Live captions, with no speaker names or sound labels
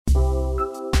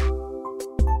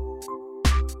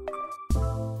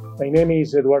My name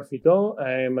is Eduard Fito.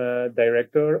 I'm a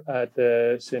director at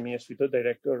Semillas Fito,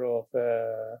 director of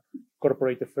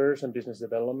corporate affairs and business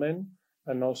development,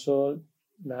 and also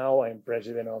now I'm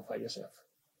president of ISF.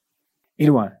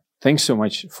 Eduard, thanks so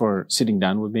much for sitting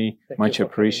down with me. Much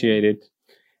appreciated.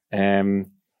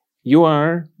 You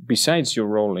are, besides your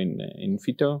role in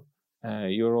Fito,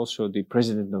 you're also the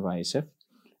president of ISF.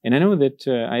 And I know that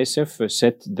ISF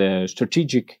set the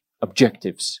strategic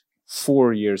objectives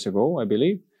 4 years ago, I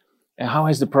believe. How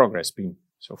has the progress been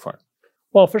so far?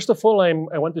 Well, first of all,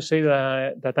 I want to say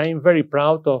that I am very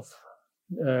proud of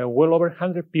well over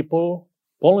 100 people,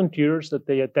 volunteers, that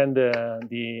they attend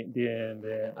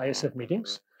the ISF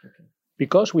meetings. Okay.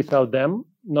 Because without them,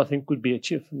 nothing could be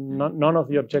achieved. None of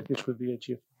the objectives could be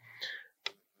achieved.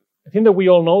 I think that we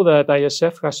all know that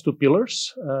ISF has two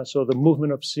pillars, so the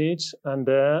movement of seeds and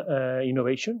the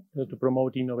innovation, to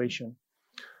promote innovation.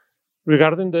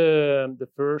 Regarding the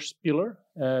first pillar,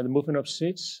 the movement of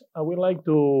seeds, I would like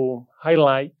to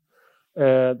highlight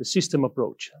the system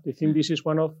approach. I think this is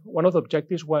one of the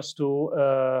objectives was to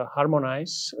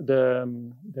harmonize the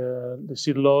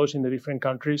seed laws in the different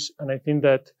countries, and I think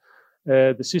that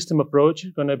the system approach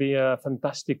is going to be a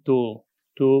fantastic tool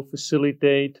to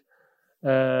facilitate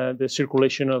the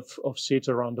circulation of seeds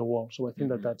around the world. So I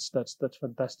think that that's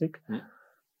fantastic.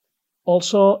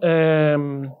 Also,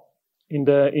 in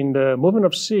the movement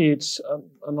of seeds,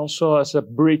 and also as a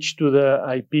bridge to the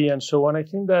IP and so on, I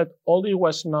think that although it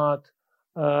was not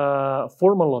a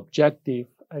formal objective,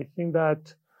 I think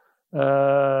that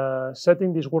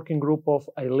setting this working group of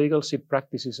illegal seed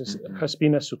practices has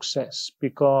been a success,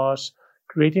 because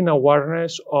creating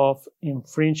awareness of the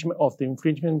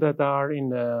infringement that are in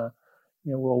the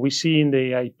what we see in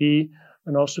the IP,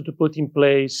 and also to put in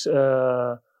place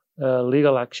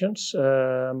legal actions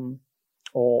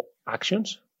or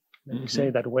actions, let me say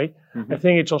it that way. I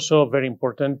think it's also very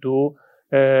important to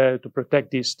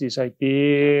protect this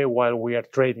IP while we are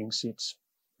trading seeds.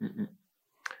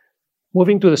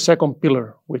 Moving to the second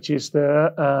pillar, which is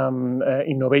the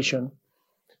innovation.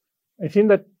 I think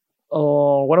that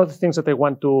one of the things that I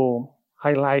want to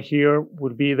highlight here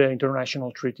would be the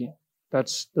international treaty.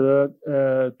 That's to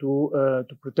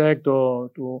protect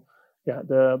the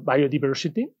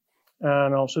biodiversity,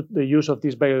 and also the use of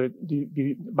this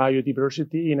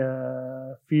biodiversity in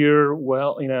a fair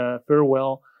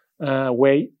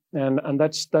way, and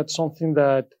that's something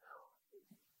that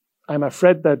I'm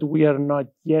afraid that we are not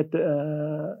yet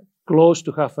close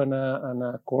to have an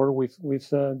accord with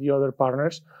the other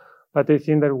partners. But I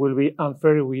think that it will be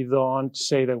unfair if we don't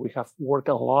say that we have worked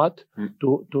a lot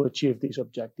to achieve this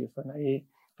objective. And I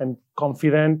am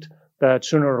confident that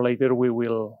sooner or later we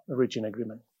will reach an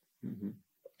agreement.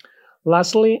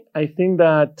 Lastly, I think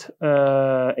that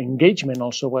engagement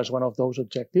also was one of those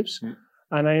objectives.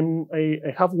 And I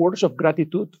have words of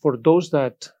gratitude for those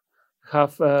that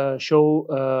have shown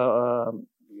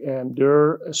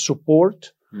their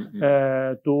support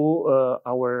to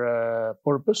our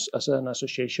purpose as an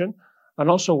association. And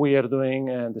also we are doing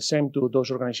the same to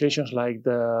those organizations like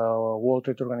the World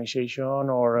Trade Organization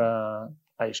or,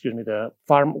 the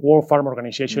World Farm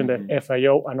Organization, the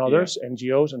FAO and others,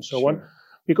 NGOs and so on,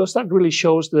 because that really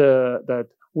shows that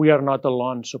we are not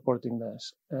alone supporting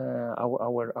this,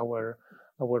 our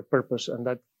purpose, and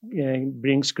that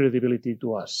brings credibility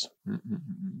to us.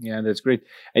 Yeah, that's great.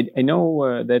 I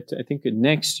know that I think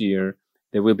next year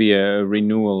there will be a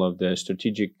renewal of the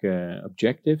strategic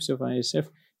objectives of ISF.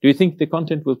 Do you think the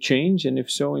content will change? And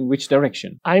if so, in which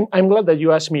direction? I'm glad that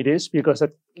you asked me this, because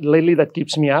lately that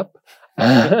keeps me up.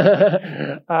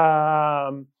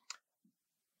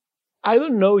 I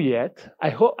don't know yet. I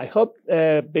hope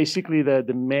basically the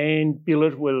main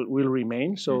pillars will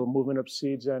remain. So movement of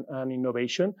seeds and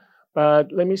innovation.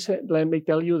 But let me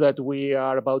tell you that we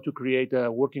are about to create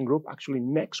a working group. Actually,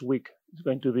 next week it's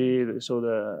going to be it's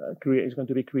going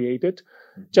to be created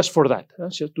just for that,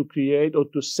 just to create or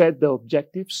to set the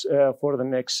objectives for the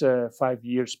next 5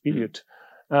 years period.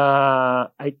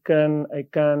 I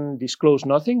can disclose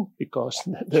nothing because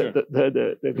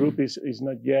the group is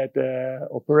not yet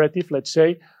operative, let's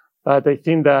say. But I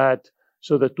think that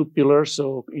the two pillars,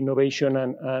 so innovation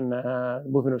and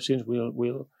movement of seeds,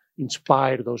 will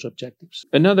inspire those objectives.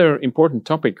 Another important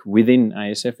topic within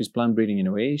ISF is plant breeding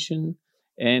innovation.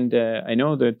 And I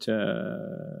know that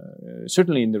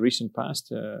certainly in the recent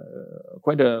past,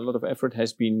 quite a lot of effort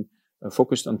has been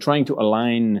focused on trying to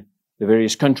align the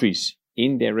various countries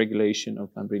in their regulation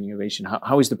of plant breeding innovation.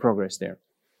 How is the progress there?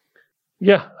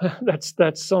 Yeah,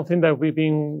 that's something that we've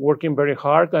been working very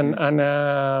hard, and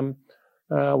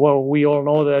well, we all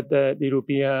know that the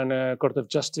European Court of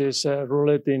Justice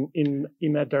ruled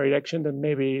in a direction that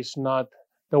maybe is not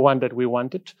the one that we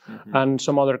wanted. And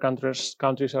some other countries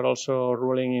are also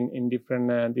ruling in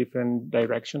different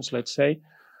directions, let's say.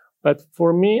 But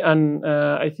for me, and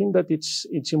I think that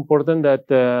it's important that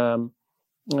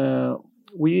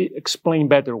we explain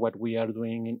better what we are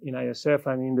doing in ISF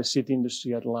and in the seed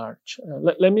industry at large.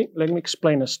 Let me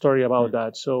explain a story about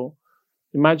that. So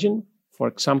imagine, for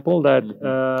example, that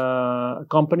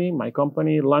my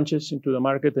company launches into the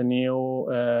market a new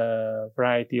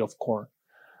variety of corn.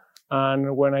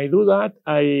 And when I do that,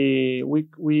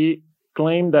 we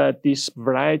claim that this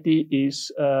variety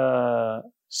is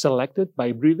selected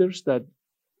by breeders that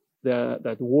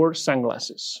wore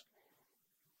sunglasses.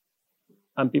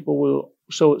 And people will,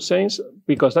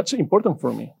 because that's important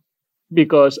for me.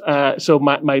 Because, our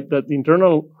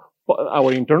internal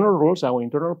rules, our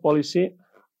internal policy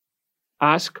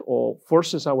ask or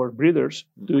forces our breeders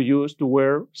to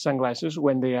wear sunglasses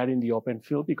when they are in the open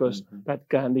field, because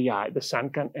the sun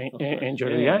can injure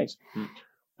the eyes.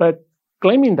 But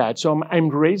claiming that, so I'm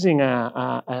raising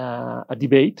a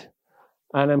debate,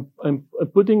 and I'm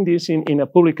putting this in a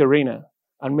public arena,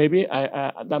 and maybe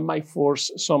that might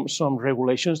force some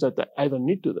regulations that I don't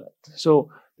need to do that. So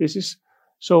this is.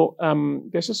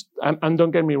 And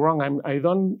don't get me wrong, I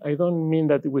don't mean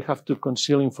that we have to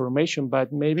conceal information,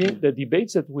 but maybe the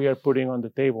debates that we are putting on the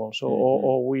table,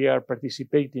 or we are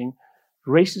participating,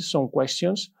 raises some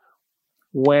questions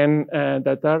when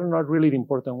that are not really the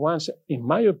important ones. In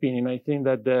my opinion, I think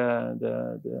that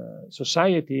the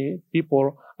society,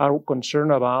 people are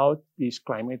concerned about this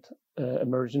climate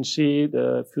emergency,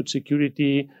 the food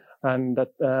security, and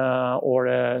that or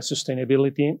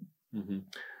sustainability.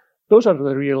 Those are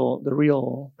the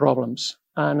real problems.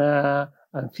 And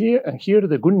here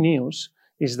the good news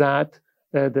is that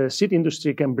the seed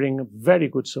industry can bring very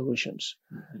good solutions,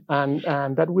 and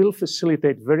that will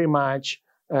facilitate very much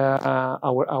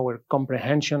our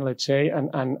comprehension, let's say,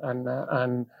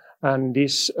 and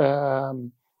this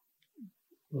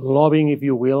lobbying, if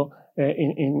you will,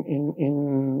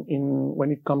 in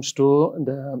when it comes to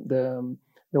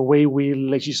the way we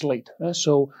legislate.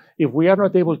 So if we are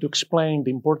not able to explain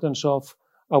the importance of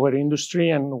our industry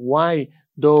and why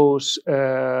those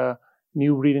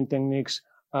new breeding techniques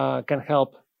can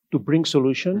help to bring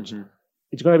solutions,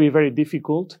 it's going to be very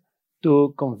difficult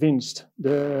to convince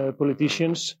the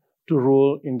politicians to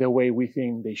rule in the way we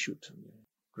think they should.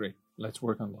 Great. Let's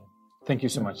work on that. Thank you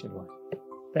so much, Eduard.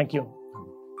 Thank you.